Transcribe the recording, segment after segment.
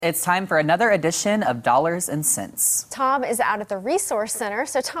It's time for another edition of Dollars and Cents. Tom is out at the Resource Center.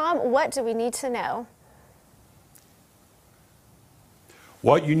 So Tom, what do we need to know?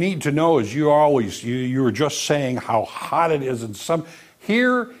 What you need to know is you were just saying how hot it is, and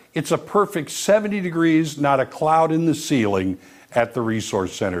here it's a perfect 70 degrees, not a cloud in the ceiling at the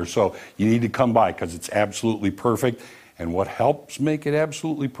Resource Center. So you need to come by because it's absolutely perfect. And what helps make it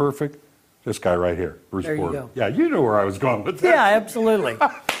absolutely perfect? This guy right here, Bruce Porter. There you go. Yeah, you know where I was going with that. Yeah, absolutely.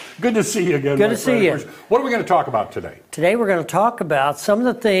 Good to see you again. Good to see you. What are we going to talk about today? Today we're going to talk about some of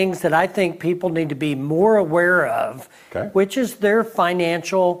the things that I think people need to be more aware of, which is their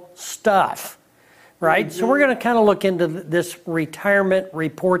financial stuff, right? Mm-hmm. So we're going to kind of look into this retirement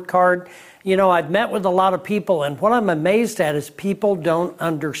report card. You know, I've met with a lot of people, and what I'm amazed at is people don't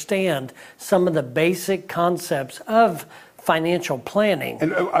understand some of the basic concepts of financial planning.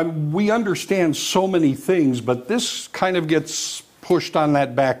 And we understand so many things, but this kind of gets pushed on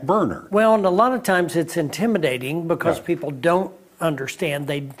that back burner. Well, and a lot of times it's intimidating because people don't understand.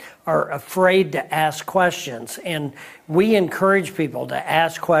 They are afraid to ask questions. And we encourage people to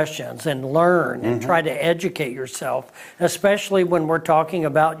ask questions and learn and try to educate yourself, especially when we're talking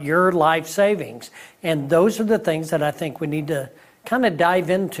about your life savings. And those are the things that I think we need to kind of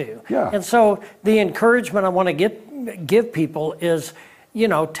dive into. Yeah. And so the encouragement I want to give people is, you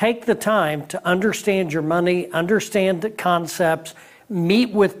know, take the time to understand your money, understand the concepts,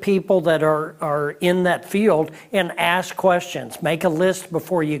 meet with people that are in that field and ask questions. Make a list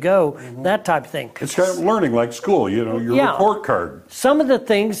before you go, that type of thing. It's kind of learning like school, you know, your report card. Some of the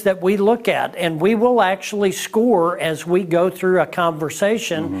things that we look at, and we will actually score as we go through a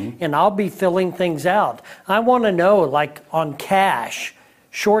conversation, and I'll be filling things out. I want to know, like on cash,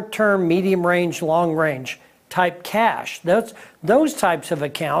 short-term, medium range, long range type cash. Those types of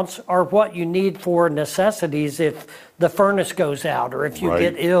accounts are what you need for necessities if the furnace goes out or if you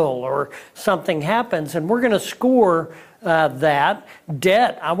get ill or something happens. And we're going to score that.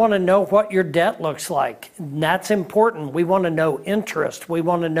 Debt, I want to know what your debt looks like. And that's important. We want to know interest. We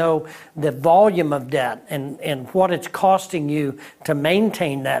want to know the volume of debt and what it's costing you to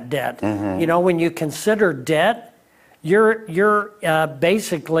maintain that debt. You know, when you consider debt, you're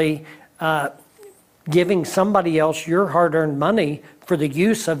basically giving somebody else your hard-earned money for the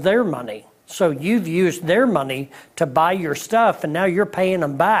use of their money. So you've used their money to buy your stuff, and now you're paying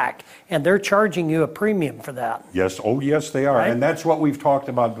them back, and they're charging you a premium for that. Yes, oh yes they are. Right? And that's what we've talked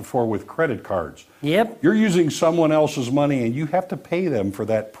about before with credit cards. Yep. You're using someone else's money, and you have to pay them for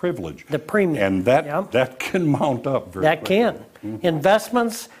that privilege. The premium. And that can mount up very quickly. That can.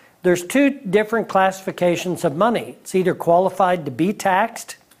 Investments, there's two different classifications of money. It's either qualified to be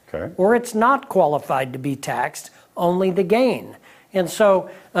taxed, or it's not qualified to be taxed, only the gain. And so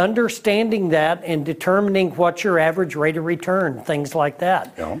understanding that and determining what's your average rate of return, things like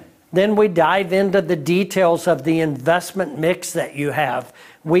that. Then we dive into the details of the investment mix that you have.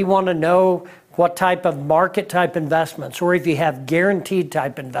 We want to know what type of market type investments, or if you have guaranteed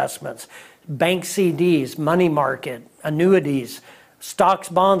type investments, bank CDs, money market, annuities, stocks,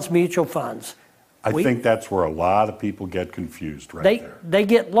 bonds, mutual funds. I think that's where a lot of people get confused there. They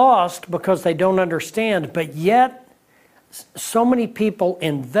get lost because they don't understand, but yet so many people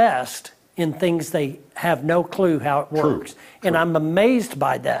invest in things they have no clue how it works. And I'm amazed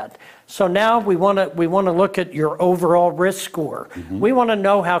by that. So now we want to look at your overall risk score. We want to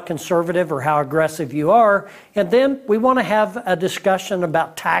know how conservative or how aggressive you are, and then we want to have a discussion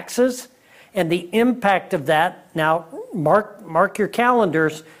about taxes and the impact of that. Now mark your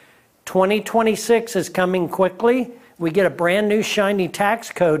calendars. 2026 is coming quickly. We get a brand new shiny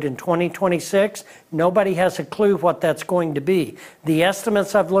tax code in 2026. Nobody has a clue what that's going to be. The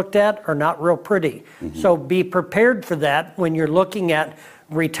estimates I've looked at are not real pretty. So be prepared for that when you're looking at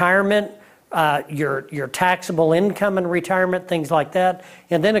retirement, your taxable income in retirement, things like that.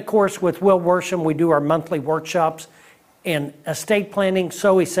 And then, of course, with Will Worsham, we do our monthly workshops, and estate planning,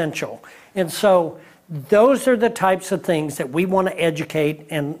 so essential. And so those are the types of things that we want to educate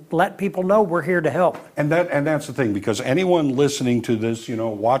and let people know we're here to help. And that's the thing, because anyone listening to this, you know,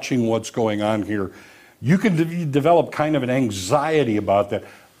 watching what's going on here, you can develop kind of an anxiety about that.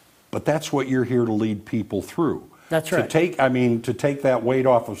 But that's what you're here to lead people through. That's right. To take that weight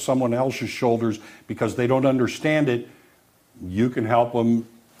off of someone else's shoulders because they don't understand it, you can help them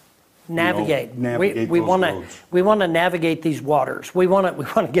navigate. We want to navigate these waters. We want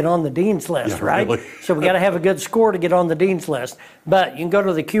to get on the Dean's List, right? Really. So we got to have a good score to get on the Dean's List. But you can go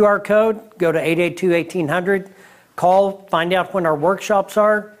to the QR code, go to 882-1800, call, find out when our workshops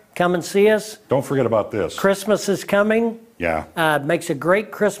are, come and see us. Don't forget about this. Christmas is coming. Yeah. Makes a great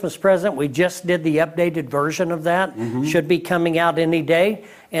Christmas present. We just did the updated version of that. Should be coming out any day.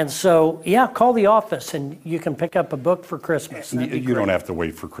 And so, yeah, call the office and you can pick up a book for Christmas. You don't have to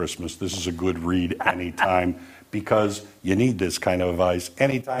wait for Christmas. This is a good read anytime because you need this kind of advice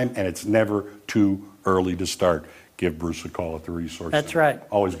anytime, and it's never too early to start. Give Bruce a call at the Resource That's Center. right.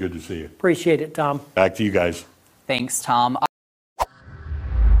 Always good to see you. Appreciate it, Tom. Back to you guys. Thanks, Tom.